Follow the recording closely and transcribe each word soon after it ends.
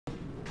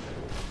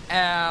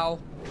Ow.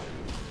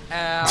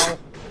 Ow.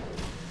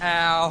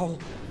 Ow.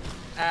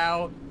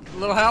 Ow. A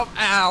little help.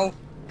 Ow.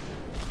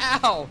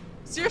 Ow.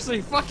 Seriously,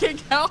 fucking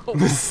help. Ow.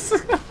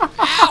 Jesus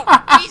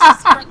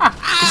Christ.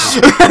 Ow.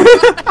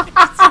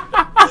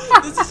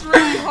 This is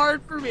really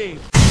hard for me.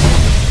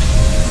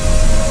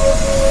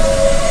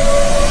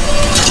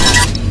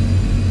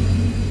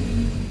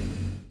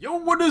 Yo,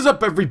 what is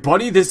up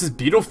everybody? This is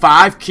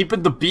Beetle5,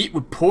 keeping the beat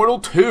with Portal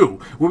 2.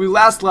 When we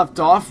last left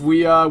off,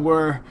 we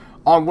were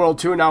on World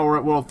 2, now we're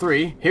at World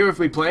 3. Here with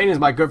me playing is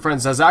my good friend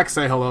Z-Zack.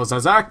 Say hello,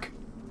 Z-Zack.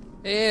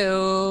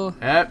 Ew.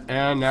 Yep,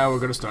 and now we're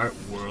gonna start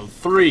World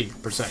 3,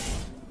 per se.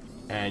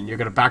 And you're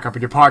gonna back up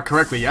in your pod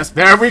correctly, yes?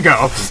 There we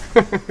go!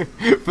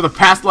 For the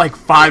past, like,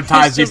 5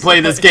 times we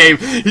play this game,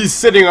 he's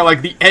sitting on,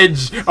 like, the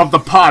edge of the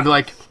pod,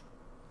 like,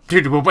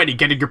 dude, we're waiting,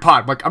 get in your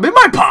pod. I'm like, I'm in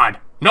my pod!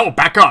 No,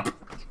 back up!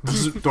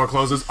 Door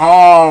closes.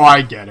 Oh,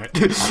 I get it.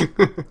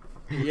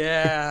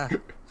 Yeah.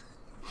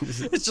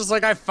 It's just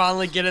like I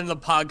finally get in the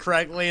pod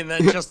correctly, and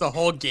then just the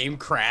whole game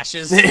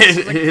crashes.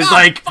 It's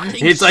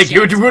like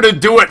you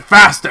wouldn't do it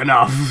fast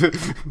enough.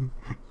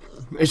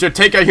 It should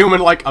take a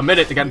human like a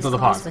minute to get into the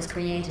pod. This was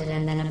created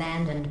and then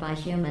abandoned by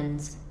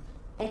humans.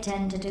 They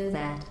tend to do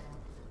that.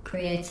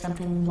 Create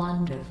something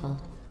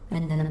wonderful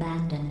and then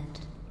abandon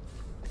it.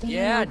 Do you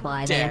know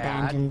why they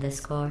abandoned this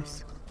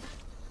course?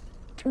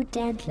 Too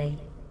deadly.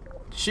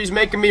 She's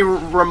making me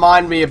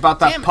remind me about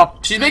that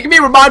pup. She's making me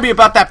remind me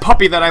about that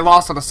puppy that I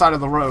lost on the side of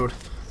the road,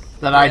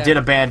 that I did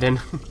abandon.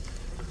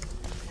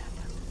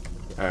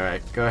 All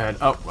right, go ahead.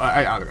 Oh,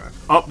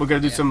 we're gonna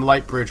do some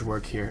light bridge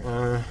work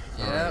here.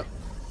 Yep.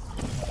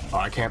 Oh,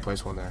 I can't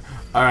place one there.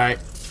 All right,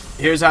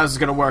 here's how this is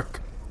gonna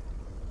work.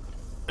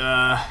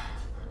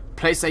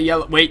 Place a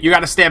yellow. Wait, you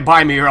gotta stand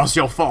by me or else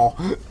you'll fall.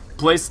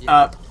 Place.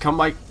 Come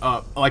like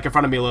in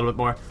front of me a little bit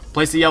more.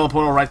 Place the yellow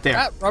portal right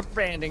there. Rubber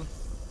banding.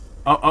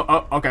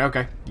 Oh,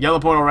 okay. Yellow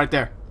portal right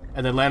there.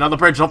 And then land on the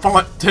bridge, don't fall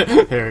it.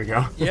 There we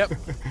go. Yep.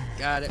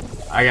 Got it.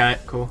 I got it,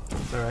 cool.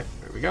 Alright,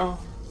 there we go.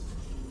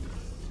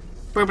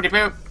 Boopity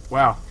boop.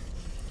 Wow.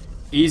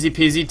 Easy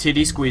peasy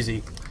titty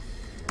squeezy.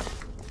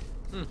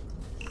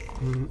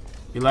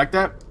 You like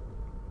that?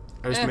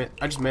 I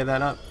just made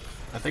that up.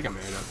 I think I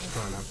made it up.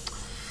 I don't know.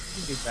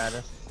 You do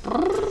better.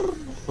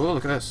 Oh,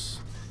 look at this.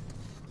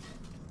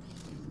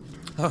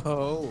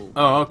 Oh.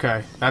 Oh,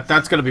 okay.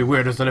 That's gonna be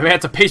weird, isn't it? I mean,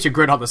 it's a patient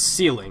grid on the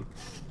ceiling.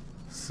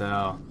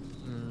 So.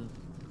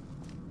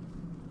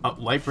 Oh,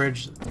 light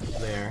bridge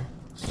there.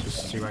 Let's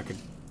just see what I can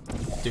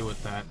do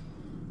with that.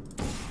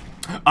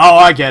 Oh,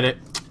 I get it.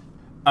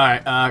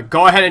 Alright,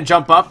 go ahead and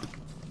jump up.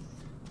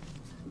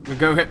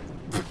 Go ahead.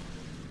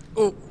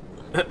 Oh.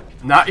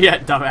 Not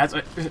yet,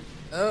 dumbass.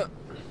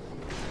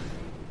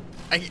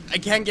 I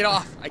can't get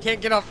off. I can't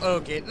get off.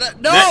 Okay.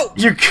 No!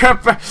 You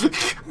kept.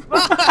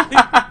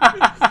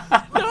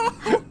 No!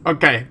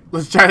 Okay,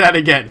 let's try that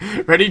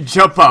again. Ready?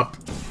 Jump up.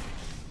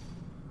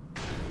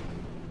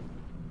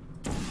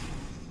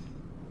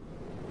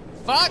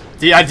 Fuck!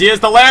 The idea is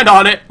to land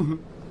on it.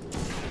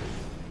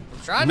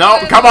 No,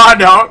 come on,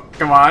 no.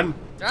 Come on.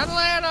 Trying to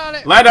land on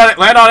it. Land on it,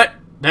 land on it.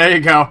 There you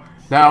go.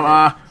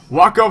 Now,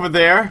 walk over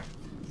there.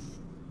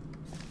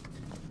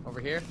 Over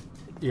here?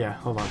 Yeah,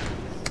 hold on.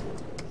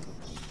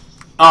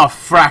 Oh,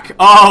 frack.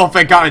 Oh,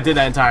 thank God I did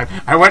that in time.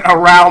 I went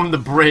around the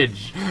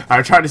bridge.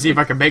 I tried to see if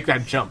I could make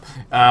that jump.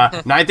 Now,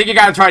 I think you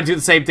gotta try to do the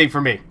same thing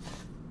for me.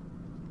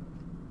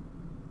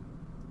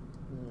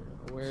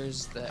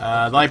 Where's the...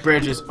 light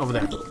bridge is over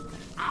there.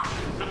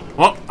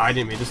 Whoop, I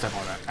didn't mean to step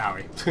on that.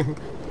 Owie.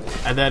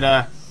 And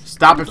then,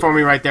 stop it for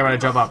me right there when I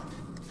jump up.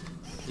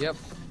 Yep.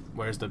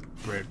 Where's the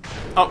bridge?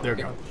 Oh, there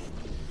we go.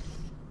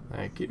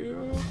 Thank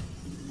you.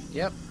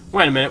 Yep.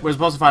 Wait a minute, we're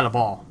supposed to find a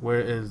ball.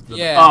 Where is the...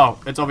 Yeah. Oh,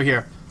 it's over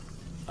here.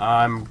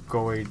 I'm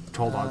going...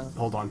 Hold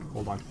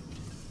on.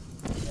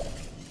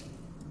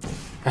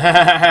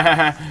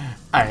 I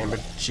am a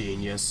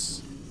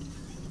genius.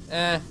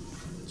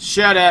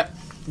 Shut it.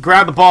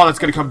 Grab the ball that's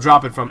gonna come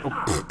dropping from... Oh,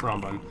 pfft,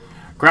 wrong button.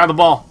 Grab the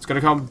ball. It's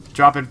gonna come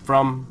dropping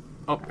from...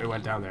 Oh, it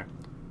went down there.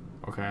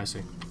 Okay, I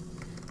see.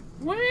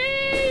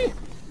 Whee!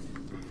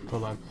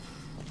 Hold on.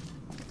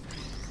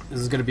 This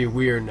is gonna be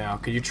weird now.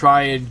 Can you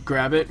try and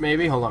grab it,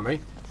 maybe? Hold on, ready?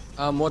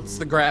 What's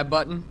the grab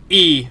button?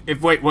 E.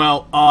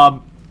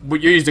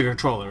 You're using the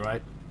controller,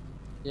 right?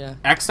 Yeah.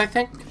 X, I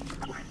think?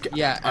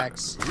 Yeah,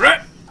 X.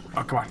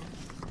 Oh, come on.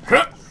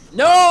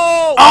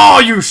 No! Oh,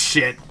 you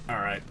shit!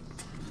 Alright.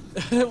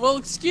 Well,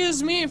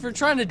 excuse me for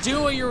trying to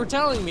do what you were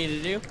telling me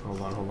to do.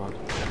 Hold on.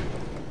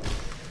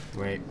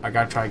 Wait, I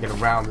gotta try to get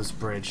around this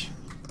bridge.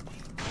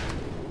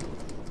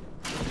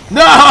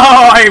 No!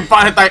 I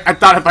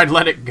thought if I'd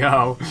let it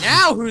go.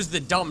 Now who's the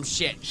dumb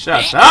shit?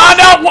 Shut up. Oh,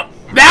 no! What?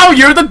 Now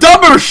you're the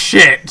dumber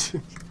shit!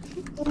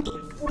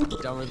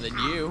 Dumber than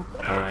you.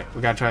 Alright,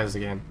 we gotta try this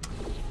again.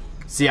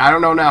 See, I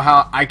don't know now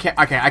how... I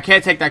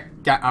can't take that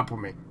up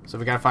with me. So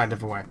we gotta find a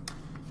different way.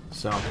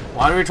 So,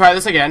 why don't we try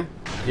this again?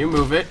 You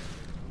move it.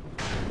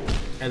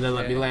 And then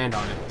let me land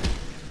on it.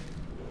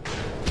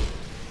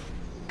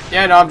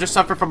 Yeah, no, I'm just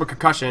suffering from a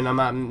concussion. I'm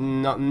not...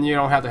 No, you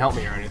don't have to help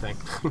me or anything.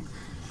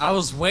 I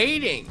was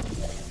waiting.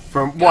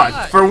 For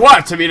what? For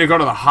what? To me to go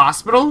to the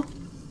hospital?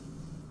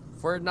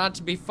 For it not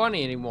to be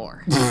funny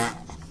anymore.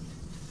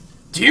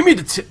 Do you mean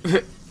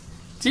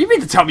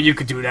to tell me you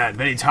could do that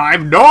at any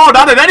time? No,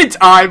 not at any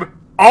time.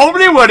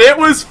 Only when it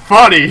was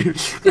funny.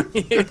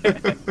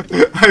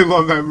 I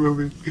love that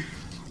movie.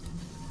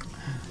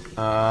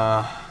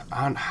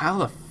 How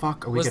the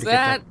fuck are we gonna get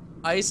that?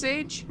 Was that Ice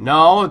Age?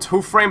 No, it's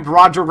Who Framed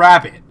Roger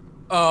Rabbit.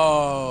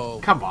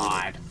 Oh. Come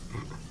on.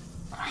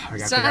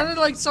 Sounded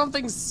like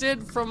something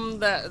Sid from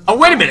that. Oh,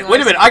 wait a minute,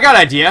 I got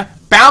an idea.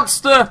 Bounce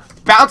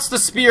the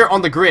spear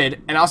on the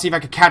grid, and I'll see if I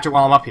can catch it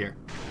while I'm up here.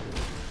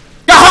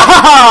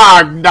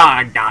 Nah,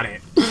 I got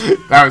it.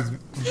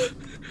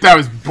 That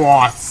was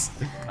boss.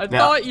 I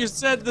thought you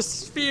said the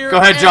sphere. Go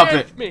ahead, jump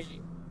it. Me.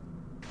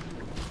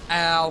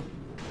 Ow.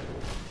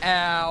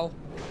 Ow.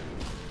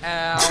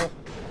 Ow.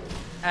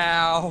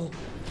 Ow.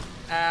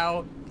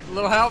 Ow. A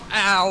little help.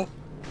 Ow.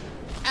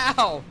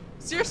 Ow.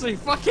 Seriously,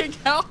 fucking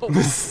help. Ow.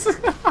 Jesus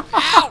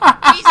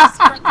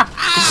Christ.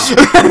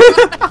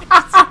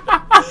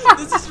 Ow.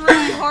 This is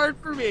really hard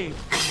for me.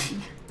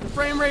 The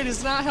frame rate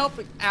is not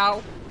helping.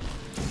 Ow.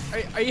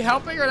 Are you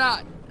helping or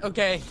not?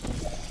 Okay.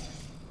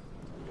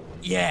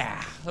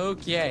 Yeah.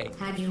 Okay.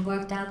 Have you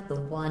worked out the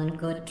one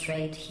good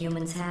trait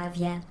humans have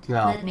yet?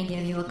 No. Let me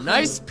give you a clue.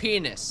 Nice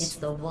penis. It's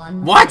the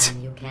one what?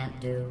 thing you can't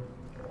do.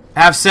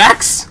 Have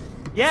sex?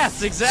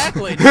 Yes,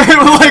 exactly.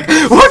 Like,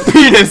 what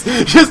penis?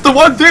 Just the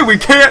one thing we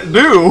can't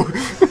do.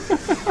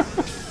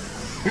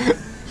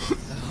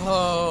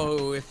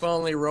 Oh, if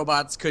only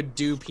robots could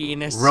do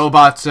penis.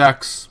 Robot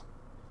sex.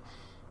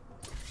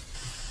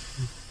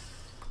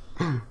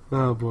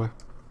 Oh boy.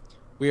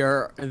 We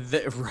are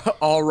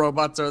all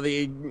robots are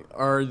the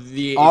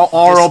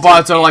all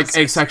robots are like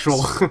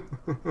asexual.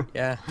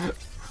 Yeah.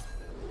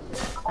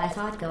 I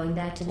thought going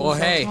back to these Well,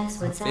 hey,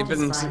 tests would they've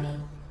been satisfy me.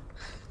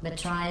 But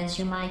try as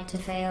you might to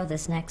fail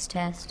this next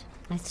test,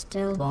 I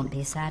still won't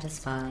be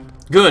satisfied.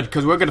 Good,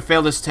 because we're gonna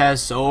fail this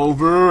test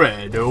over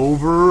and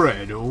over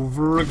and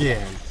over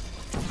again.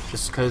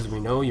 Just because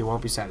we know you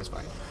won't be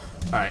satisfied.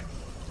 Alright.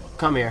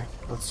 Come here.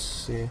 Let's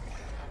see.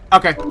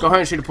 Okay, go ahead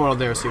and shoot a portal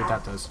there and see what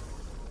that does.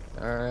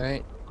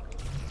 Alright.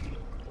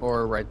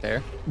 Or right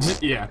there.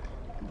 Yeah.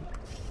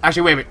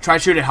 Actually, wait. Try to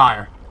shoot it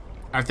higher.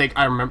 I think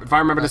I remember. If I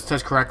remember this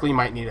test correctly, you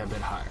might need it a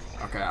bit higher.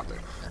 Okay, out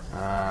there.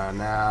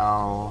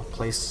 Now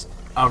place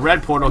a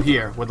red portal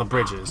here where the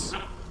bridge is.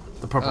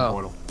 The purple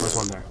portal. First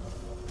one there.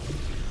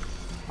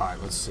 All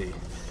right, let's see.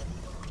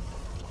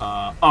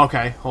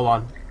 Okay, hold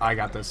on. I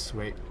got this.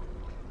 Wait.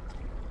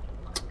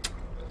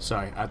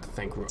 Sorry, I have to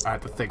think. I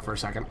have to think for a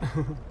second.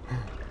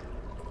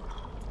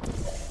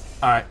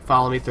 All right,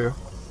 follow me through.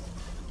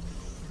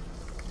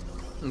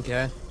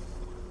 Okay.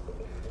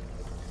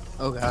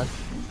 Oh god.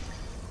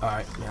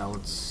 Alright, now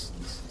let's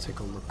take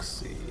a look,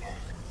 see.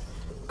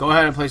 Go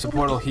ahead and place a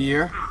portal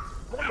here.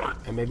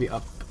 And maybe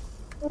up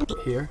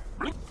here.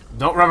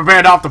 Don't rubber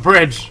band off the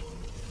bridge!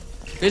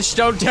 Bitch,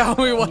 don't tell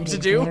me what to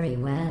do. Very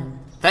well.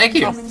 Thank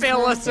you! I'll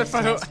fail us if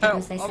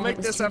I'll make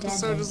this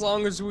episode as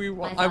long as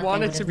I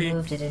want it to be.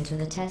 Moved it into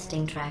the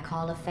testing track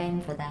Hall of Fame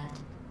for that.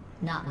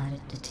 Not let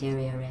it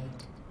deteriorate.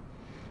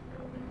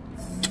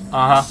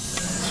 Uh-huh.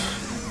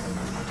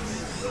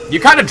 You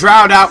kind of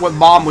drowned out what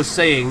Mom was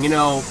saying. You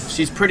know,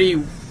 she's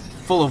pretty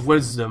full of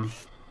wisdom.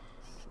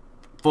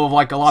 Full of,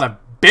 like, a lot of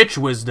bitch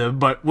wisdom,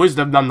 but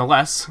wisdom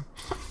nonetheless.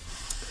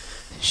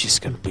 She's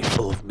gonna be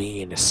full of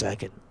me in a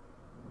second.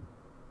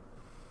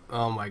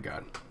 Oh my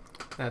god.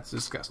 That's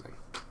disgusting.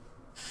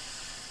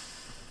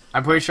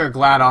 I'm pretty sure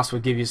GLaDOS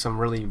would give you some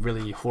really,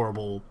 really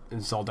horrible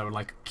insult that would,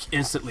 like,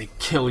 instantly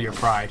kill your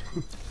pride.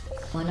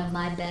 One of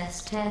my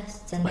best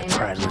tests, and My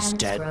pride was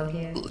dead. grow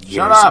here.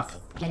 Shut up!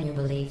 Can you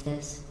believe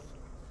this?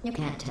 You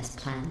can't test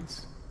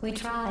plants. We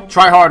tried.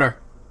 Try harder.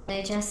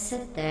 They just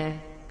sit there,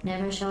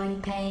 never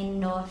showing pain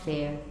nor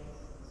fear.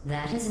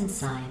 That isn't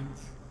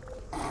science.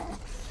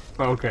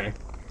 Okay.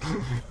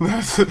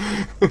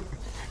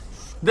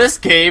 This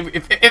game,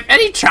 if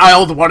any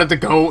child wanted to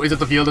go into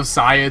the field of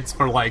science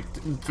for like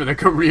for their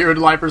career in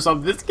life or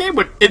something, this game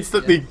would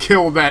instantly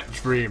kill that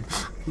dream.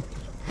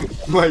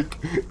 Like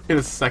in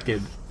a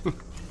second.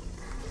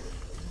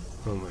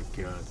 Oh my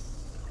god.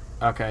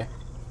 Okay.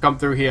 Come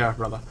through here,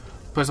 brother.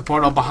 Place a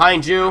portal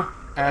behind you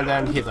and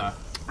then hither.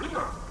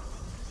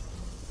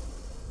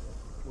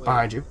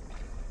 Behind you.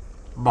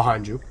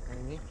 Behind you.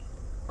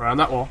 Around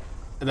that wall.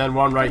 And then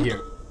one right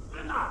here.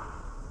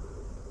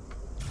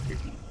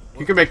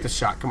 You can make this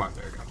shot. Come on,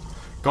 there you go.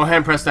 Go ahead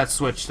and press that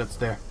switch that's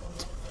there.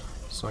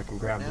 So I can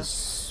grab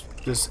this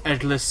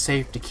edgeless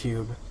safety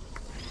cube.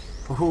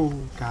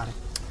 Woohoo, got it.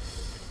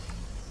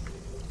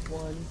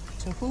 1,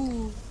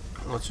 2.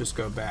 Let's just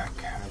go back.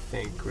 I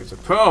think where's it?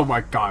 Oh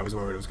my god, I was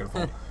worried it was gonna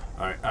fall.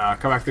 Alright,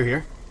 come back through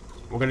here.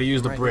 We're gonna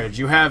use the bridge.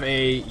 You have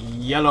a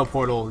yellow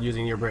portal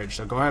using your bridge,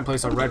 so go ahead and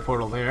place a red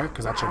portal there,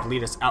 because that should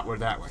lead us outward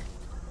that way.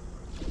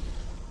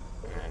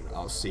 And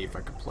I'll see if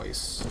I can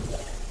place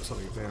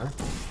something there.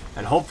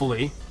 And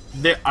hopefully,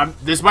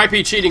 this might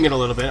be cheating it a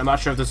little bit. I'm not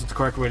sure if this is the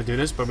correct way to do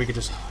this, but we could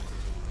just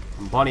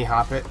bunny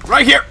hop it.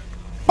 Right here!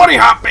 Bunny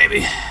hop,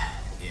 baby!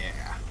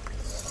 Yeah.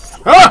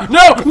 Ah!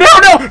 No! No!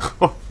 No!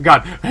 Oh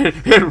God!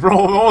 It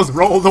almost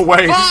rolled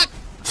away. Fuck!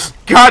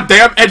 God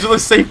damn!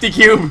 Edgeless safety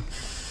cube.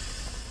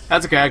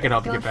 That's okay. I can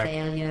help you Your get back.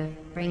 failure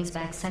brings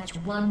back such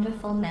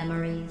wonderful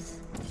memories.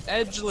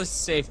 Edgeless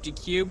safety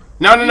cube.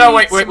 No! No! We No! need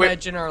Wait! some Wait! Wait!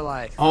 edge in our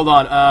life. Hold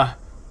on.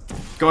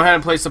 Go ahead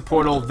and place the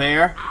portal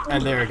there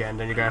and there again.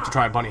 Then you're gonna have to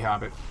try bunny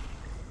hop it.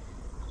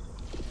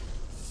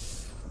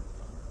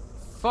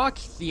 Fuck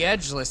the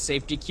edgeless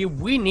safety cube.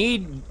 We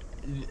need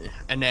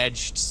an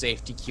edged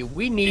safety cube.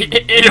 We need.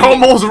 It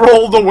almost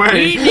rolled away.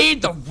 We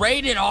need the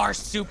rated R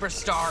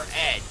superstar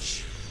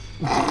edge.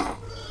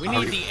 We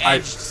need the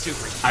edged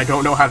super cube. I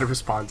don't know how to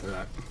respond to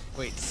that.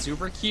 Wait,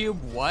 super cube?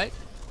 What?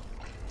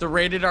 The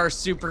rated R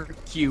super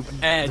cube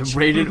edge. The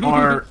rated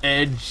R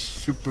edge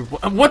super.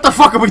 What the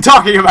fuck are we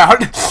talking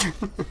about?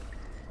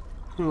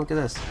 Look at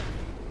this.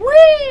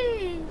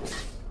 Whee!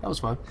 That was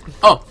fun.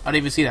 Oh, I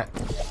didn't even see that.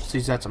 See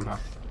that somehow.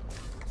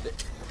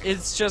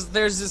 It's just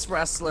there's this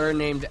wrestler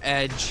named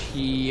Edge.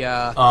 He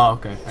Oh,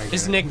 okay.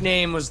 his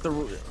nickname was the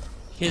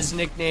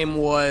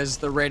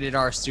rated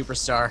R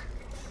superstar.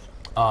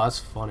 Oh, that's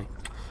funny.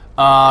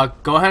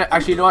 Go ahead.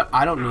 Actually, you know what?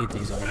 I don't need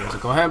these over here. So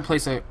go ahead and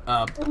place a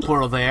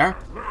portal there,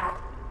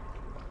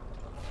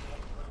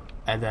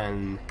 and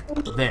then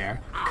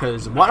there.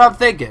 Because what I'm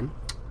thinking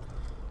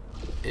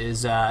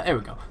is, there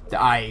we go.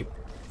 I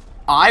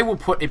will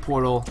put a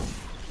portal.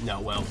 No,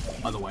 well,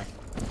 other way.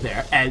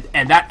 There, and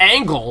that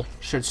angle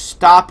should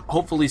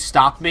hopefully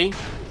stop me.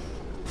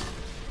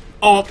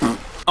 Oh,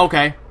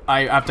 okay.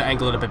 I have to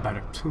angle it a bit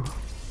better.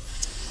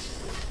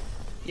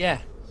 Yeah.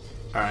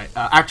 Alright,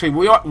 actually,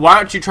 why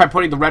don't you try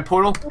putting the red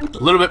portal a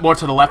little bit more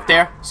to the left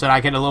there, so that I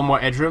get a little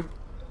more edge room?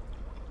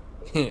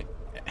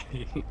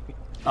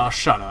 Oh,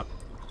 shut up.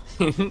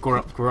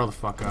 Grow the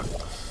fuck up.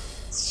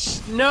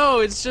 No,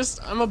 it's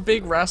just I'm a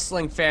big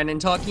wrestling fan, and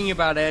talking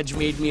about Edge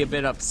made me a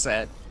bit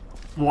upset.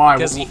 Why?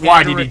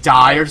 Why did he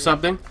die or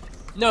something?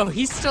 No,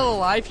 he's still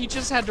alive. He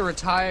just had to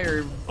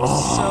retire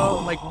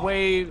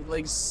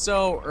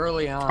so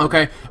early on.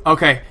 Okay,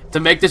 okay. To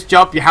make this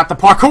jump, you have to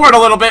parkour it a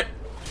little bit.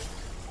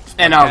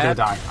 And now I'm gonna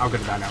die. I'm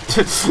gonna die now.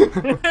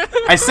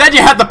 I said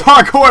you had to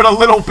parkour it a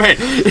little bit.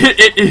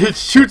 It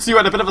shoots you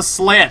at a bit of a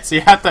slant, so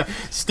you have to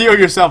steal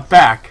yourself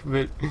back.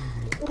 But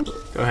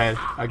go ahead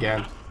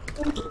again.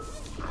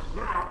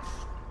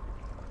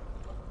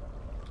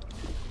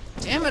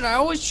 Damn it! I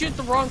always shoot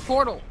the wrong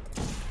portal.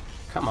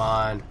 Come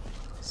on.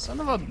 Son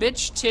of a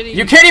bitch titty.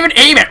 You can't even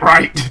aim it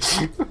right!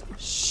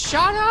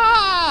 Shut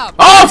up!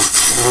 Oh!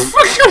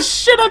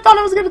 Shit, I thought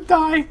I was gonna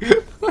die!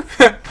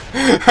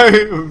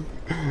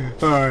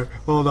 Alright,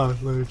 hold on.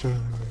 Let me try.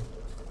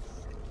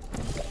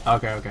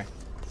 Okay, okay.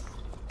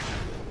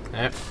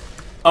 Yep.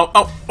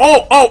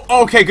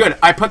 Oh, okay, good.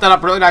 I put that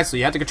up really nicely.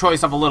 You have to control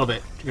yourself a little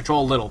bit.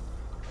 Control a little.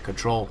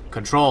 Control.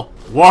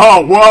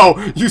 Whoa,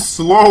 whoa! You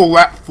slow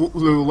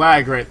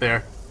lag right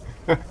there.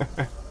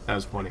 That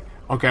was funny.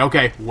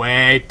 Okay,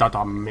 wait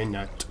a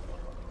minute.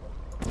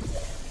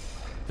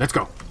 Let's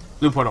go.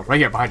 Blue portal, right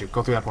here, behind you.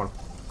 Go through that portal.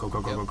 Go.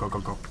 Going.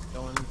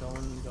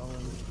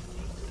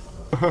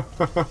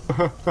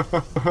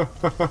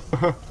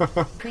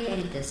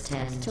 Created this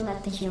test to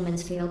let the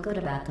humans feel good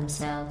about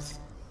themselves.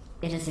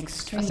 It is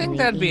extremely I think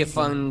that'd be a easy.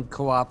 fun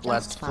co-op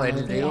let's play to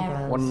follow the do.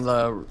 arrows. One of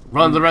the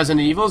Run of the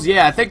Resident Evils?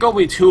 Yeah, I think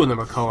only 2 of them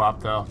are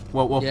co-op, though.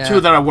 Well, Yeah. 2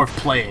 that are worth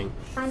playing.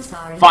 I'm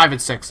sorry. 5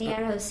 and 6. The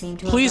arrows seem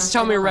to have Please gone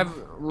tell me off.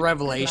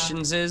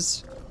 Revelations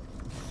is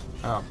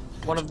Oh.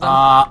 one of them.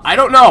 I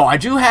don't know. I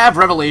do have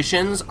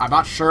Revelations. I'm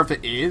not sure if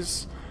it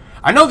is.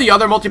 I know the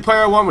other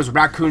multiplayer one was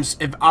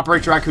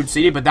Operation Raccoon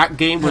City, but that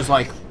game was,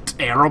 like,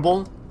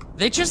 terrible.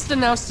 They just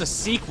announced a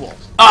sequel.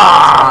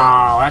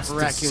 Oh, that's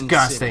Raccoon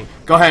disgusting.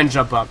 Go ahead and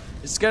jump up.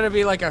 It's gonna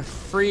be like a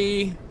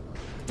free.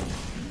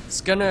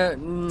 It's gonna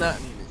not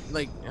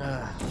like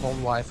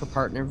home wife a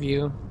partner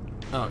view.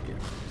 Oh, yeah.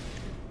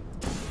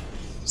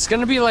 It's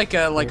gonna be like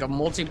a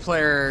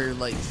multiplayer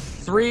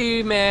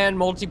 3-man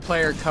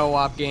multiplayer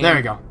co-op game. There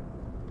we go.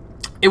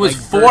 It was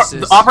Like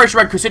versus- Operation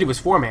Raccoon City was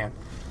 4-man.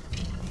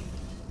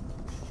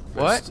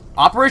 What?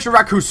 Operation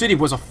Raccoon City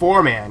was a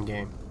 4-man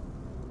game.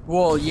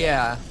 Well,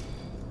 yeah,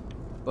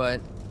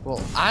 but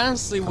I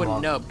honestly wouldn't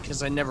on. know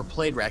because I never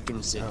played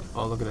Raccoon City.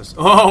 Oh, look at this.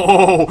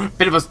 Oh,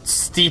 bit of a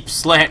steep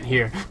slant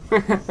here.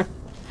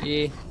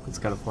 Yeah. It's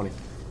kind of funny.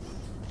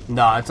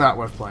 No, it's not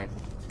worth playing.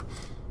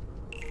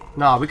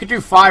 No, we could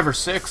do 5 or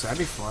 6. That'd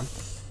be fun.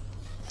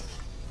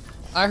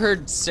 I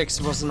heard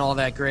 6 wasn't all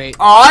that great.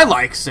 Oh, I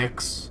like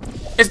 6.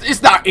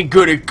 It's not a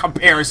good in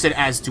comparison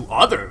as to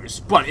others,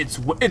 but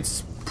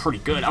it's pretty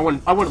good. I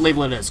wouldn't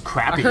label it as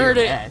crappy.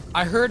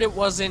 I heard it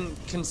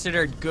wasn't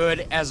considered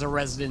good as a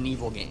Resident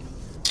Evil game.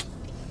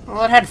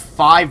 Well, it had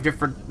 4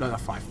 different.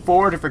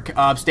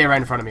 Stay right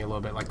in front of me a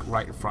little bit, like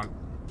right in front.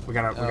 We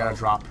gotta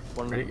drop.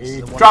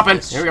 Ready? Dropping.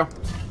 Here we go.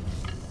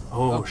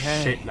 Oh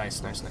Okay. shit! Nice.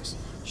 Hold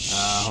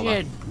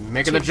Shit. on.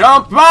 Making the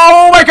jump.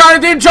 Oh my god! I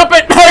didn't jump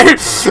it.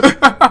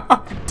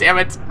 Damn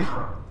it!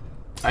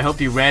 I hope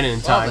you ran it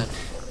in time. Well, then.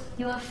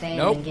 Your failing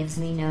Nope. gives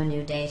me no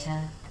new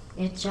data.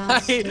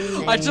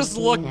 I just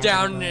looked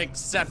down and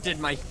accepted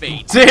my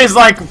fate. He's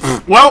like,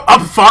 well,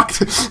 I'm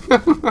fucked.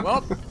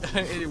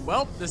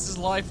 well, this is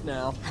life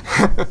now.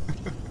 I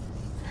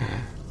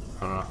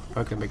don't know if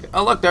I can make it.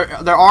 Oh look,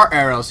 there are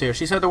arrows here.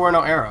 She said there were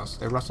no arrows.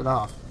 They rusted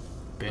off,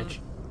 bitch.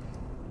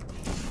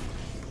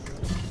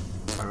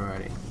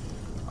 Alrighty,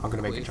 I'm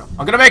gonna make it jump.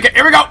 I'm gonna make it.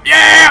 Here we go.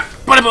 Yeah,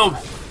 buddy, boom.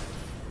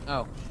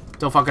 Oh.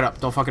 Don't fuck it up.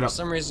 Don't fuck it up. For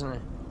some reason.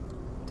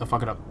 Don't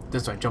fuck it up.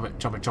 This way. Jump it.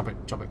 Jump it. Jump it.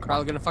 Jump it. Come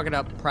Probably on. gonna fuck it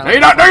up. No, you're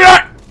not. No, you're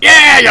not.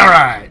 Yeah, you're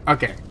right.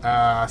 Okay.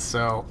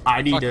 So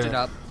I need Fucked to. it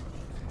up.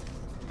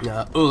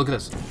 Oh, look at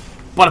this.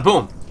 Bada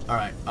boom. All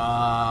right.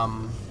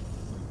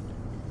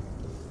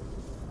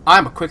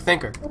 I'm a quick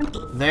thinker.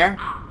 There.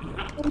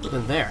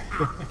 Then there.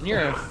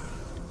 You're.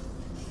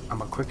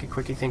 I'm a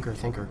quickie thinker.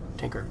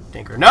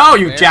 Tinker. No,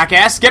 you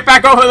jackass! Get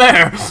back over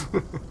there.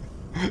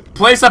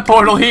 Place a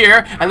portal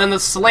here, and then the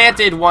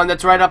slanted one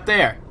that's right up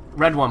there.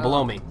 Red one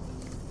below me.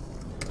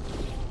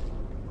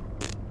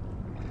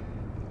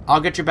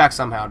 I'll get you back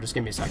somehow. Just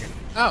give me a second.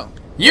 Oh.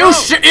 You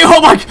shit!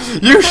 Oh my!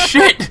 You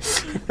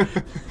shit!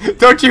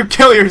 Don't you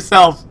kill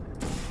yourself!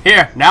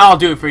 Here, now I'll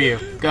do it for you.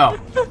 Go.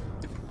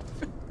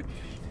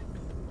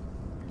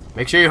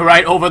 Make sure you're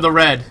right over the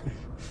red.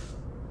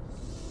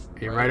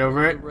 Are you right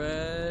over it?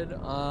 Red.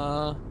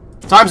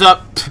 Time's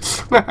up.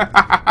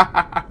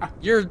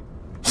 You're.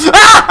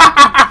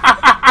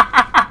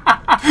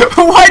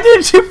 Why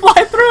didn't you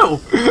fly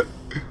through?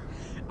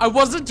 I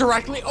wasn't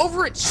directly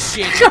over it,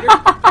 shit.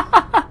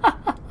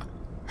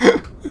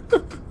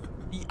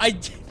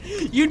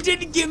 You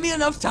didn't give me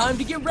enough time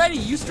to get ready.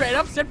 You straight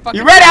up said fucking.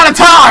 You ran out of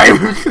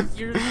time!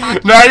 You're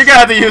No, you're gonna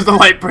have to use the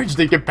light bridge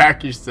to get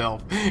back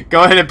yourself.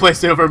 Go ahead and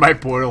place it over my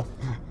portal.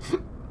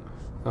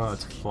 Oh,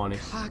 it's funny.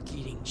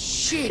 cock-eating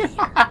shit.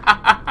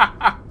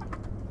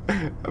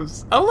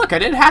 Oh, look, I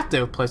didn't have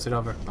to place it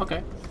over.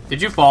 Okay.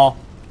 Did you fall?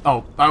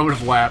 Oh, I would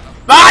have laughed.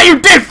 Ah, you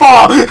did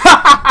fall!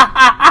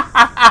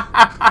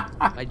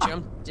 My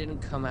jump didn't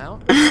come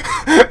out?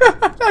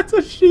 That's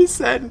what she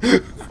said.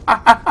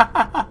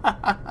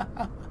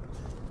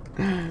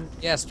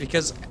 Yes,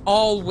 because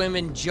all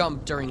women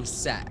jump during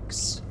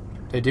sex.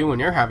 They do when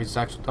you're having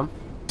sex with them.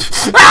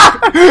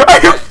 Are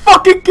you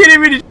fucking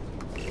kidding me?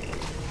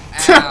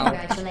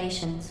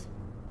 Congratulations.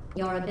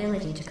 Your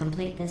ability to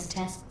complete this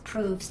test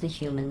proves the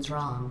humans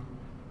wrong.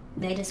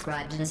 They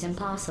described it as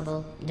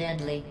impossible,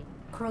 deadly,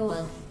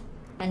 cruel,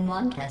 and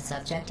one test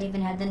subject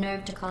even had the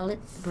nerve to call it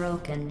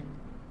broken.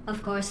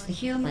 Of course, the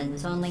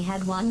humans only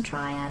had one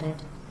try at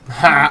it.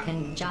 You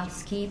can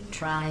just keep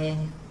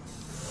trying.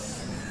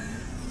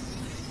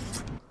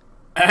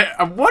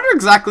 I wonder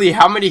exactly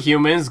how many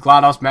humans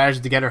GLaDOS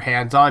managed to get her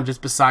hands on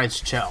just besides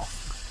Chell.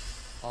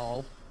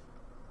 All.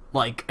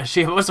 Like,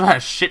 she must have had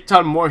a shit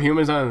ton more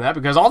humans other than that,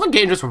 because all the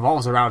game just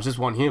revolves around just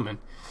one human.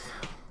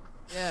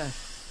 Yeah.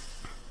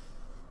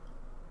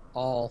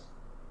 All.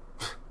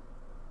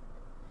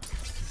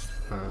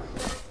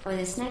 For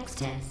this next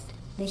test,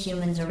 the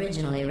humans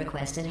originally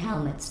requested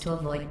helmets to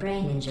avoid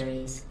brain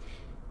injuries.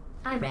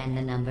 I ran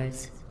the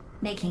numbers.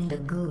 Making the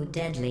goo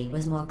deadly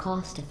was more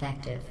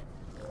cost-effective.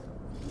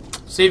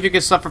 See if you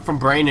can suffer from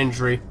brain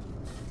injury.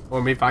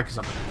 Or maybe if I can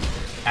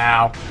suffer.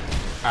 Ow.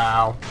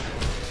 Ow.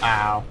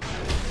 Ow.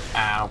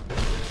 Ow.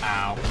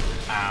 Ow.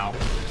 Ow.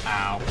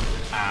 Ow.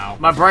 Ow.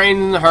 My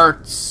brain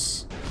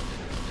hurts.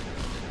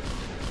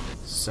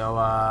 So,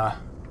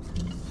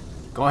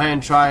 go ahead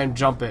and try and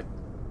jump it.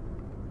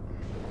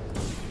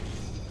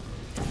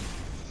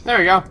 There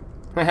we go.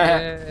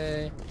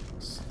 Yay.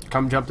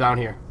 Come jump down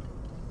here.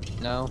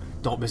 No.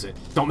 Don't miss it.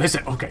 Don't miss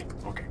it. Okay.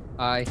 Okay.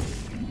 I.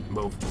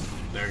 Move.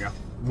 There you go.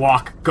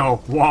 Walk.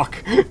 Go.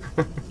 Walk.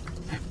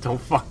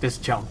 Don't fuck this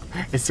jump.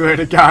 I swear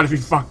to God if you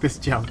fuck this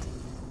jump.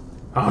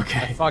 Okay.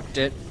 I fucked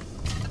it.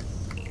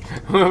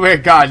 Oh my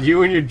God,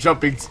 you and your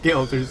jumping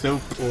skills are so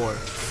poor.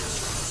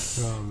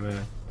 Oh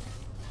man.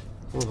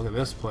 Oh, look at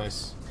this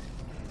place.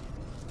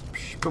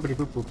 Boopity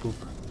boop boop boop.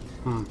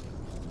 Hmm.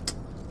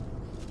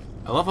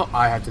 I love how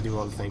I had to do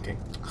all the thinking.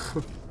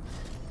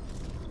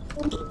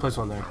 Place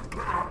one there.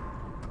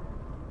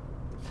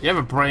 You have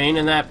a brain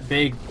in that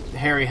big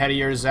hairy head of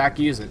yours, Zach?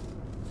 Use it.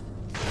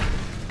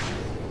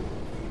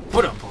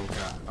 Put up,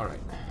 Ponka. Alright.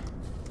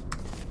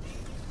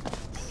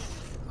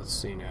 Let's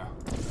see now.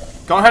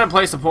 Go ahead and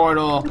place the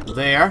portal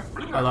there,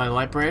 by the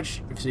light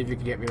bridge. See if you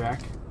can get me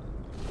back.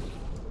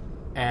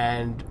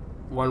 And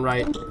one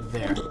right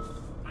there.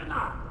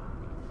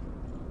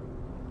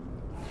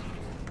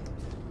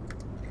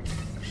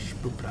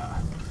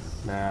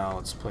 Now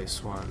let's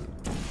place one.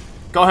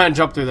 Go ahead and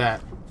jump through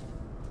that.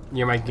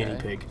 You're my guinea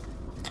pig.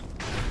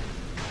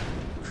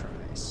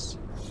 Christ.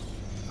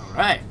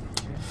 Alright.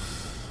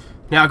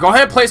 Now go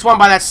ahead and place one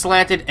by that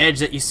slanted edge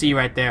that you see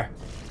right there.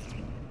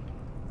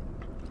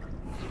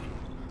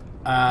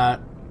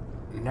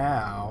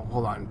 Now,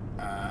 hold on.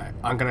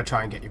 I'm gonna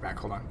try and get you back.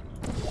 Hold on.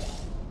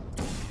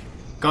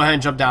 Go ahead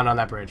and jump down on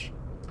that bridge.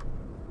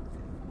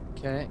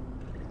 Okay.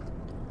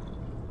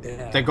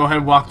 Yeah. Then go ahead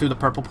and walk through the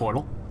purple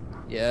portal.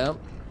 Yep.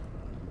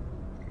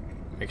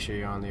 Make sure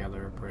you're on the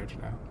other bridge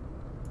now.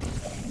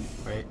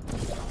 Wait.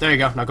 There you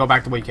go. Now go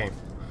back the way you came.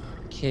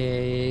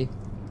 Okay.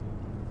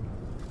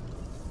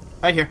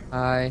 Right here.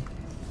 Hi.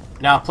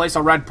 Now place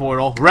a red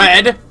portal.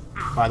 Red!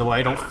 By the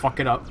way, don't fuck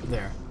it up.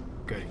 There.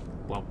 Good.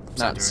 Well,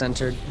 Not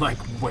centered. Like,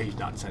 way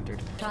not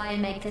centered. Try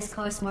and make this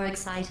course more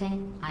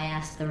exciting. I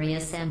asked the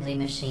reassembly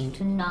machine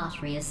to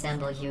not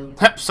reassemble you.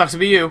 Sucks to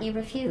be you. He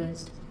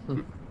refused.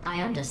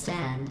 I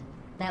understand.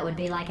 That would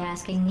be like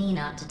asking me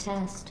not to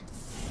test.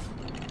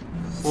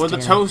 Or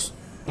the Still, toast.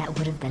 That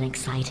would have been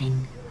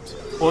exciting.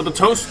 Or the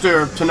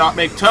toaster to not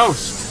make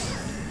toast.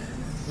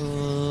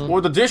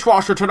 Or the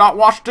dishwasher to not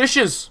wash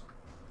dishes.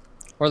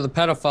 Or the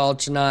pedophile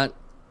to not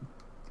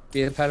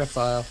be a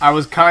pedophile. I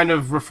was kind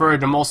of referring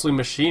to mostly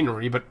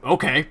machinery, but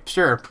okay,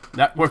 sure.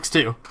 That works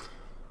too.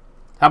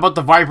 How about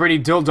the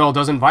vibrating dildo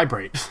doesn't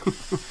vibrate?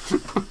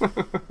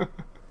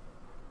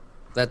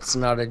 That's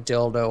not a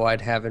dildo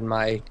I'd have in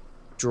my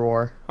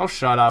drawer. Oh,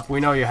 shut up.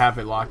 We know you have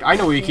it locked. I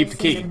know where you keep the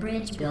This is key. a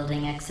bridge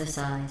building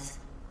exercise.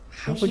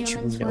 How The would you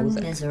humans know were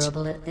that?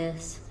 miserable at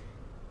this.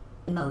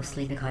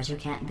 Mostly because you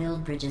can't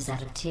build bridges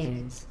out of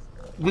tears.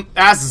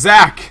 Ask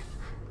Zach.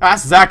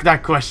 Ask Zach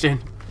that question.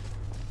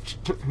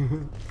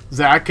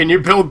 Zach, can you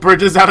build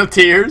bridges out of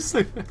tears?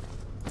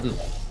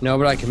 No,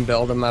 but I can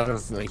build them out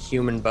of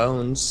human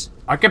bones.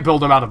 I can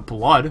build them out of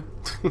blood.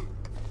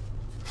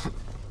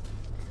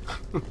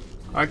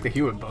 I like the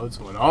human bones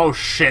one. Oh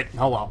shit,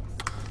 hello.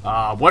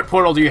 What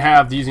portal do you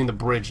have using the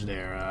bridge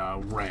there?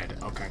 Red.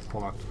 Okay,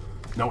 hold on.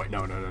 No, wait,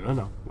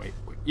 no. Wait.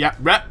 Yeah,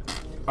 red.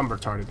 I'm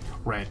retarded.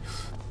 Red.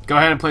 Go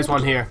ahead and place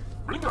one here.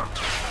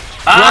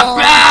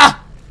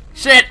 Ah!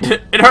 Shit!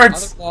 It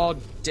hurts! Other wall,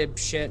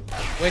 dipshit.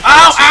 Wait,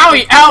 Ow!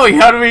 Owie! Owie!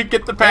 How do we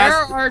get the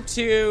pass?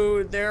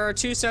 There are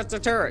two sets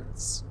of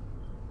turrets.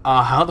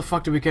 How the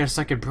fuck do we get a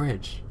second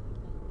bridge?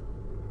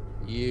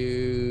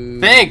 You...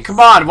 Think! Come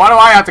on! Why do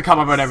I have to come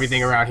up with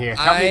everything around here?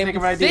 Help me think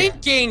of an I'm idea.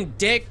 thinking,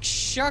 dick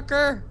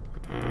shucker.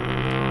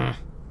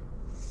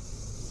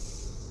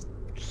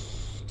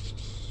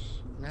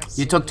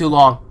 You took too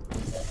long.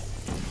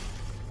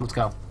 Let's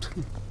go.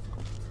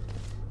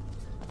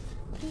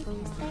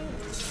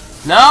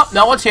 No,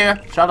 no one's here.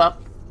 Shut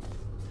up.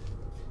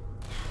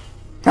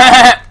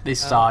 They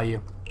saw you.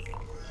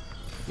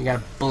 You got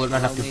a bullet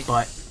right up your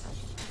butt.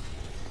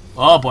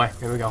 Oh boy,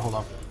 here we go. Hold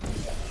on.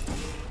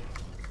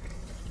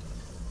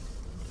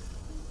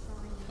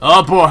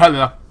 Oh boy,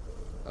 hello.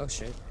 Oh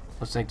shit.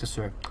 Let's think this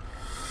through.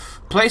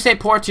 Place a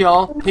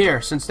portal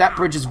here. Since that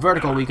bridge is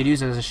vertical, we could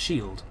use it as a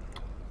shield.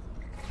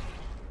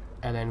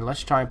 And then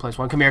let's try and place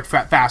one. Come here,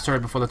 fast, hurry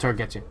before the turret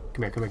gets you.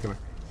 Come here.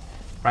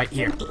 Right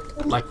here.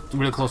 Like,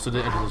 really close to the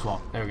edge of this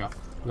wall. There we go.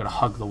 We're gonna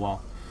hug the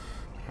wall.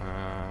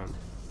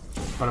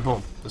 Bada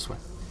boom. This way.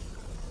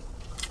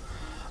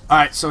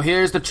 Alright, so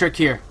here's the trick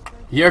here.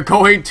 You're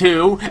going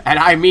to, and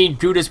I mean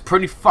do this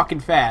pretty fucking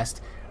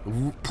fast,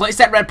 place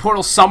that red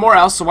portal somewhere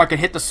else so I can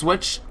hit the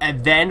switch,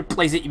 and then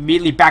place it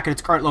immediately back in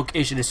its current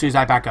location as soon as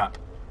I back up.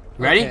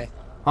 Ready? Okay.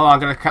 Hold on,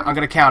 I'm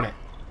gonna count it.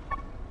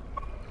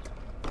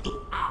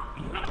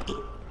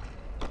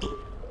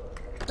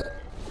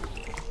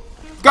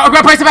 Go,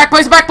 place it back!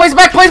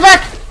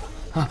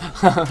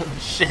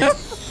 Shit.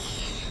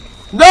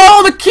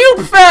 No, the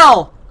cube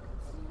fell!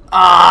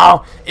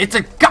 Oh, it's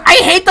a... I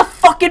hate the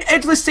fucking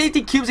edgeless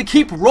safety cubes that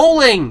keep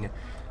rolling!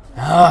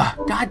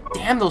 God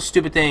damn those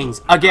stupid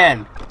things.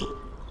 Again.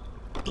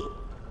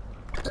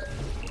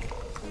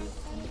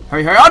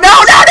 Hurry. Oh,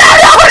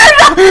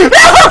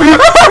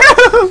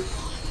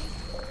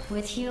 no!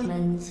 With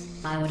humans,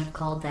 I would have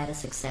called that a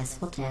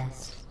successful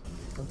test.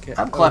 Okay.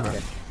 I'm clever.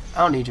 Okay. I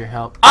don't need your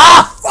help.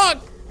 Ah!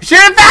 Fuck! Shoot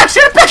it back!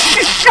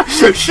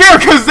 Sure,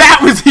 because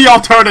that was the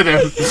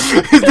alternative.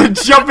 Is to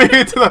jumping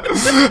into the...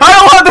 I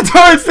don't want the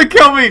turrets to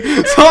kill me,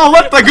 so I'll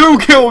let the goo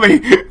kill me.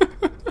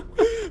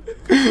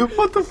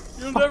 What the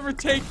You'll never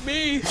take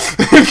me!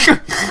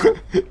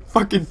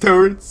 fucking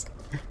turrets.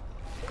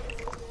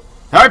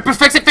 Alright,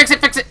 fix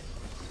it!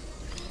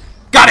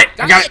 Got it!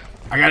 I got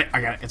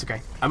it. It's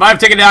okay. I might have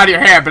taken it out of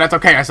your hand, but that's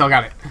okay. I still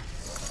got it.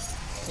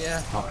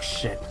 Yeah. Oh,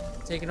 shit.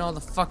 Taking all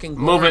the fucking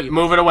glory.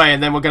 Move it away,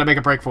 and then we're gonna make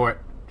a break for it.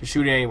 Just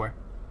shoot it anywhere.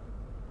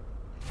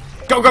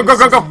 Go!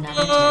 This is another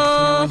test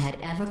no one had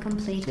ever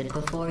completed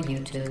before you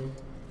two.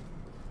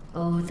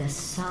 Oh, the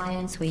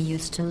science we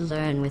used to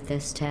learn with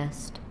this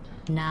test.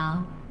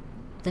 Now,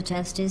 the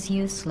test is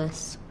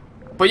useless.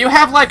 But you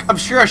have, like, I'm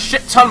sure a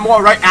shit ton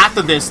more right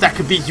after this that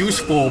could be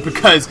useful,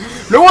 because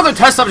no other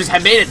test subjects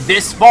have made it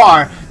this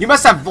far. You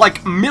must have,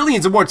 like,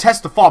 millions of more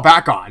tests to fall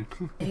back on.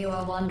 If you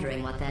are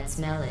wondering what that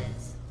smell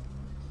is,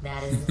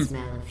 that is the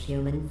smell of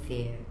human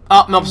fear.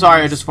 Oh, no, I'm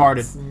sorry, I just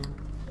farted.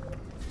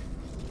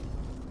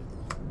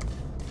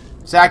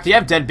 Zach, do you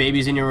have dead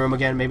babies in your room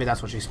again? Maybe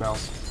that's what she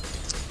smells.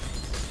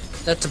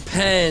 That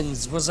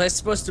depends. Was I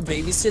supposed to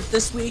babysit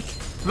this week?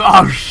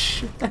 Oh,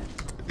 shit.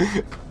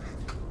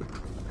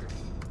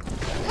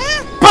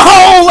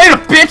 Oh, later,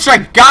 bitch! I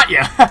got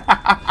you!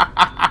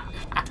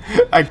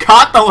 I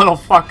caught the little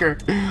fucker.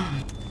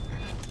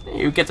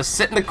 You get to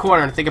sit in the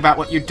corner and think about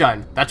what you've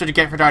done. That's what you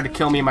get for trying to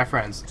kill me and my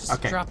friends. Just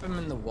Okay. drop him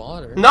in the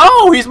water.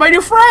 No, he's my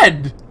new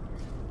friend!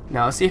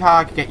 Now let's see how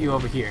I can get you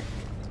over here.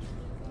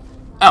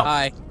 Oh,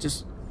 Hi.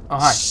 just oh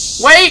hi.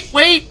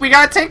 Wait, we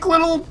gotta take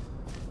little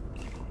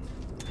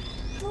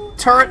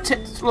turret,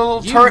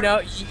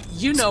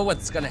 You know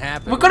what's gonna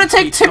happen. We're gonna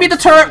take Timmy the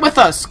turret with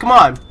us. Come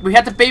on, we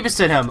have to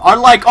babysit him.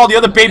 Unlike all the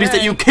other babies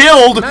that you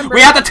killed,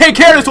 we have to take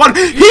care of this one.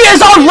 He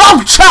is our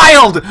love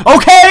child,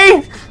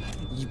 okay?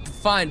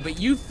 Fine, but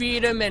you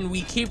feed him and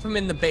we keep him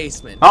in the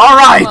basement. All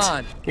right. Come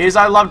on. He's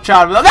our love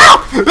child. No,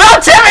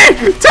 Timmy,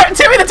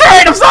 Timmy the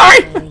turret. I'm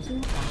sorry.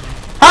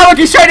 Oh, look,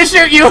 he's trying to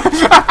shoot you.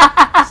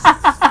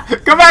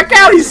 Come back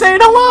out. He's saying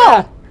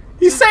hello.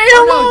 He's saying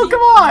hello.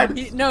 Come on.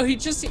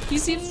 He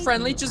seems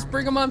friendly. Just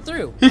bring him on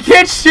through. He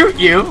can't shoot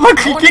you.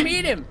 Look, I want to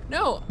meet him.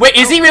 No. Wait,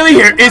 is he really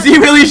here? Is he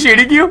really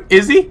shooting you?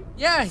 Is he?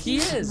 Yeah, he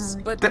is.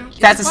 But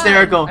that's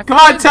hysterical. Come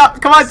on,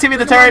 Timmy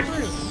the turret.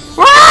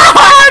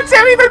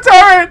 Timmy the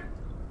turret.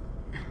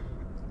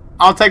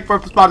 I'll take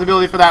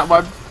responsibility for that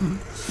one.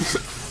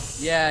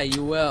 Yeah,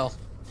 you will.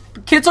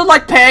 Kids are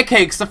like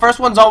pancakes. The first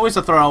one's always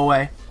a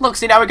throwaway. Look,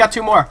 see, now we got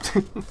 2 more.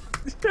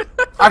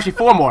 Actually,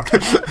 4 more. Look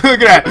at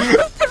that.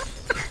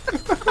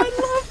 I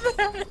love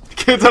that.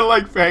 Kids are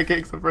like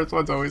pancakes. The first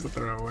one's always a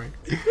throwaway.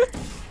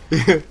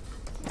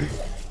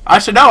 I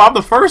should know. I'm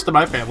the first in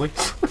my family.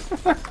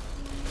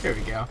 Here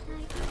we go.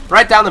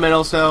 Right down the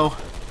middle, so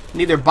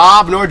neither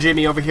Bob nor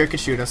Jimmy over here can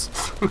shoot us.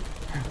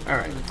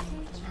 Alright.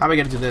 How are we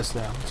gonna do this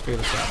now? Let's figure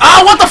this out.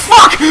 Oh, what the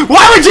fuck?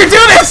 Why would you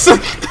do this?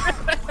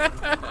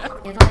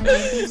 If I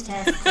made these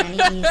tests any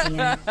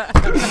easier,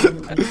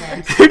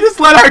 you just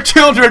let our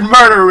children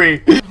murder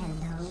me.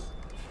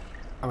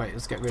 Oh wait,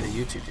 let's get rid of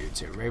you 2 dudes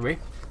here. Wait.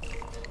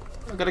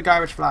 I've got a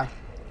garbage fly.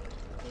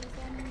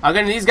 I'm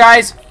gonna need these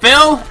guys,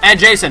 Phil and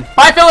Jason.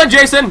 Bye, Phil and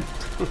Jason.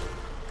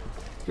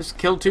 Just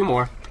killed 2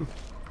 more.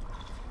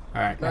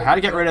 All right, now how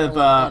to get rid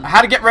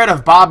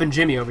of Bob and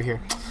Jimmy over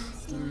here?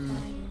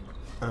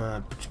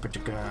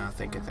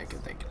 Thinking.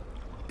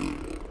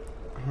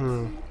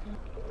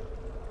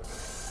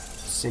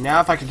 See, now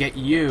if I could get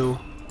you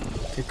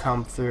to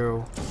come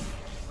through.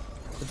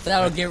 But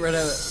that'll get rid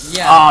of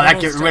yeah. Oh, that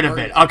get rid of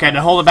it. Okay, then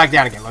hold it back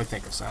down again. Let me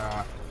think.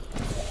 Alright.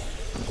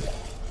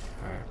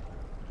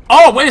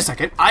 Oh, wait a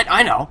second.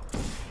 I know.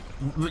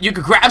 You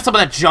could grab some of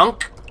that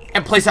junk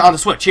and place it on the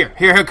switch. Here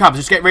it comes.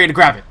 Just get ready to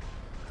grab it.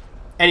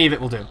 Any of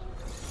it will do.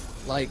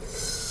 Like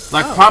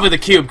probably the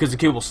cube, because the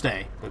cube will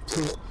stay.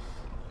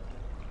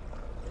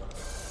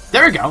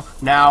 There we go.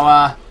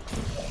 Now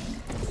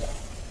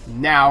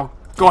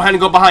go ahead and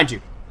go behind you.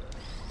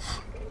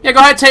 Yeah, go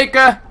ahead,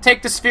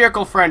 take the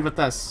spherical friend with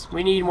us.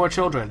 We need more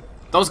children.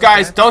 Those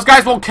guys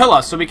won't kill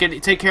us, so we can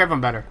take care of them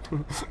better.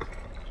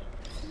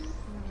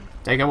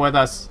 Take it with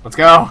us. Let's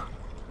go.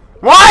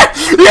 What?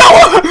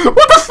 Yo,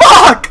 what the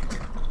fuck?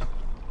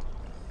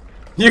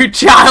 You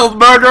child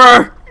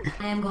murderer!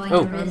 I am going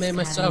to risk made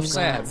myself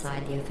sad.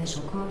 Outside the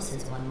official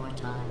courses one more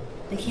time.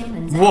 The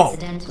humans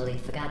accidentally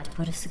forgot to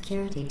put a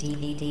security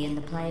DVD in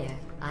the player.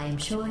 I am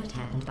sure it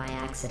happened by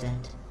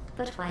accident.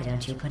 But why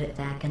don't you put it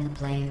back in the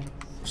player?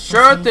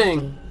 Sure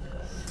thing.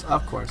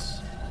 Of course.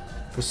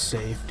 For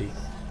safety.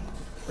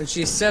 When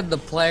she said the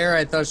player,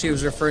 I thought she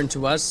was referring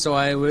to us, so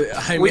we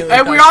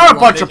are a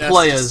bunch of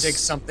players. Stick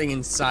something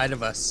inside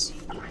of us.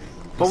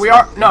 But we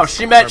are no.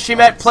 She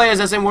meant players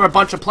as in we're a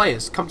bunch of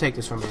players. Come take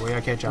this from me.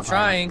 I can't jump. I'm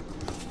trying.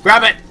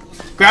 Grab it.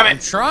 Grab it. I'm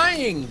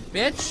trying,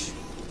 bitch.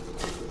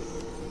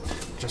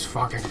 Just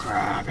fucking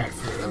grab it.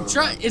 I'm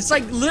trying. It's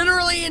like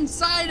literally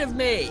inside of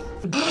me.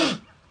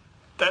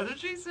 That's what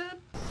she said.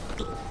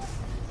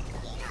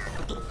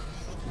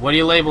 What are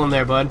you labeling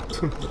there, bud?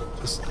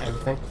 Just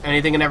everything?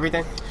 Anything and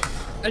everything?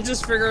 I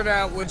just figured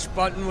out which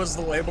button was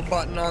the label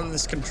button on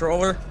this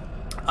controller.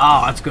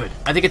 Oh, that's good.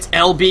 I think it's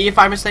LB if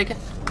I'm mistaken.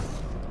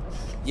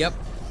 Yep.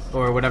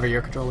 Or whatever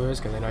your controller is,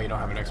 because I know you don't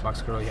have an Xbox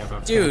controller. You have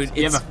a dude.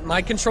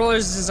 My controller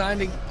is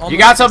designed to. You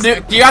got some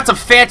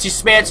fancy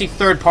smancy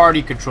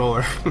third-party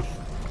controller.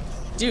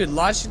 Dude,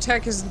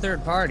 Logitech isn't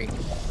third party.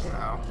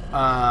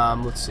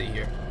 Oh. Let's see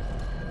here.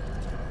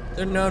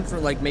 They're known for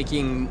like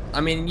making.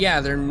 I mean, yeah,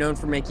 they're known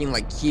for making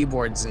like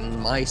keyboards and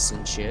mice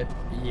and shit.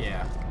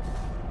 Yeah.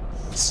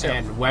 So,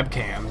 and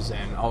webcams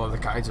and all of the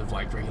kinds of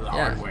like regular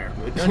hardware.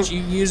 Don't you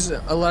use a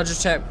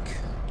Logitech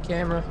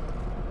camera?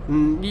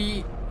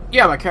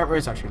 Yeah, my camera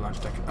is actually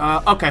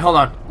Logitech. Okay, hold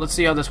on. Let's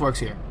see how this works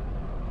here.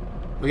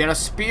 We got a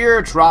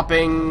spear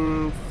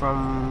dropping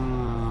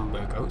from...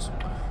 There it goes.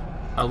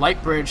 A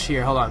light bridge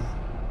here. Hold on.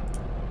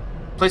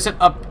 Place it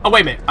up... Oh,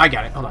 wait a minute. I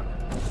got it. Hold on.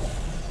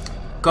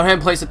 Go ahead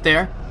and place it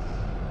there.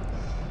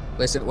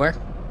 Place it where?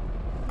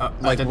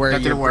 Like where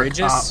your bridge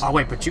is? Oh,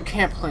 wait, but you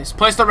can't place...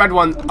 Place the red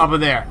one over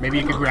there. Maybe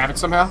you can grab it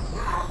somehow?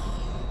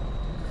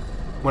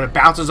 When it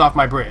bounces off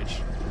my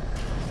bridge.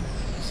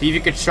 See if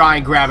you could try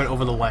and grab it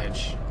over the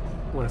ledge.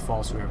 When it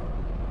falls through.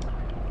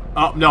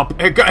 Oh, no.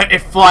 It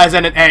flies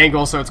at an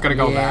angle, so it's going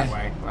to go that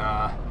way.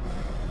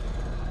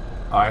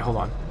 Alright, hold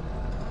on.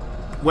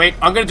 Wait,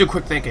 I'm going to do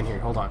quick thinking here.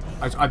 Hold on.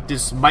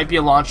 This might be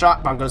a launch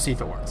shot, but I'm going to see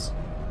if it works.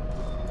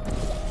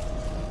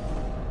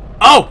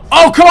 Oh!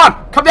 Oh, come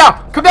on! Come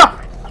down! Come down!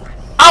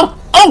 Oh!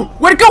 Oh!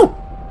 Where'd it go?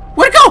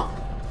 Where'd it go?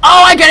 Oh!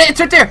 I get it. It's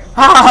right there.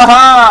 Ha ha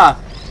ha.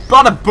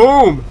 Bada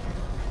boom.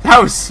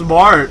 That was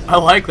smart. I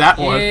like that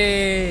one.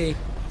 Yay.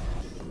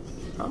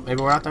 Oh,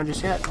 maybe we're not done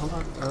just yet. Hold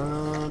on.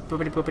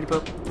 Boopity boopity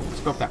boop. Let's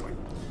go up that way.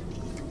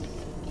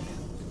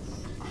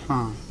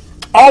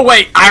 Oh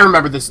wait, I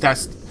remember this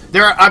test.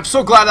 I'm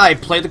so glad that I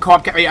played the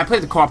co-op campaign. I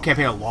played the co-op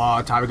campaign a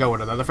long time ago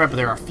with another friend, but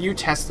there are a few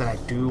tests that I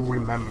do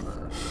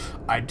remember.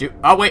 I do.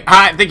 Oh wait,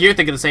 I think you're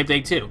thinking the same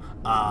thing too.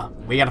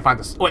 We gotta find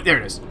this. Wait, there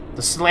it is.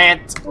 The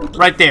slant,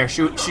 right there.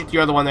 Shoot the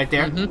other one right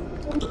there.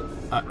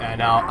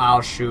 And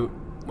I'll shoot.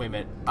 Wait a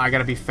minute. I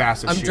gotta be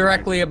fast. I'm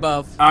directly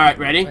above. All right,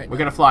 ready? We're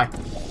gonna fly.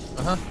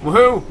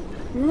 Woohoo!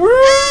 Woo!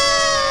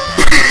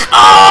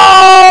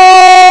 Oh!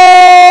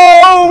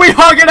 We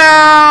hug it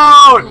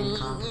out!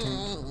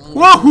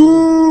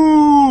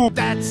 Woohoo!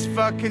 That's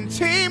fucking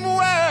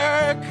teamwork!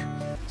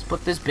 Let's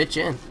put this bitch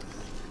in.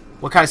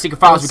 What kind of secret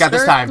files we got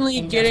this time?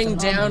 Certainly getting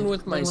down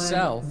with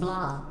myself.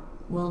 Blah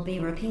will be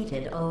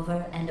repeated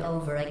over and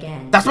over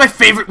again. That's my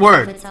favorite If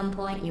word. at some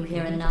point you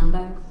hear a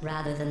number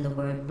rather than the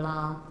word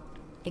blah,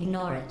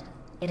 ignore it.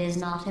 It is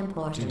not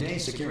important.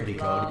 Today's security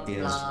code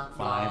is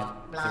blah,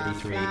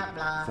 533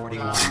 blah,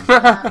 41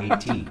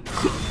 18.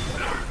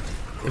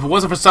 If it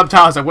wasn't for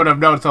subtitles, I wouldn't have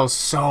noticed those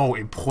so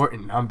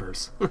important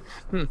numbers.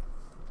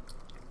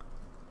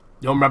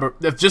 You'll remember,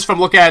 just from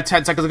looking at it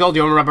 10 seconds ago, the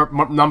only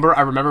number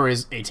I remember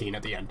is 18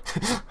 at the end.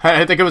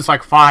 I think it was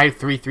like 5,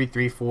 3, 3,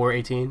 3, 4,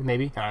 18,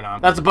 maybe? I don't know.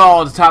 That's about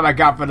all the time I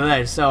got for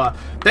today. So,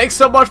 thanks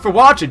so much for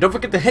watching. Don't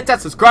forget to hit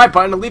that subscribe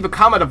button and leave a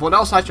comment of what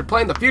else I should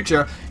play in the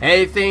future.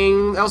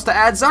 Anything else to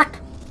add, Zach?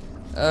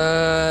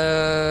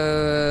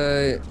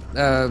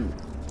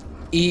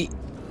 Eat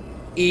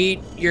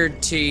your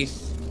teeth.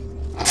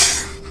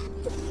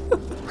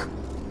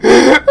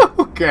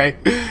 Okay.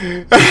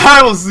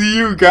 I will see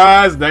you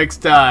guys next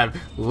time.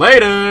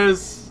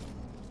 Laters!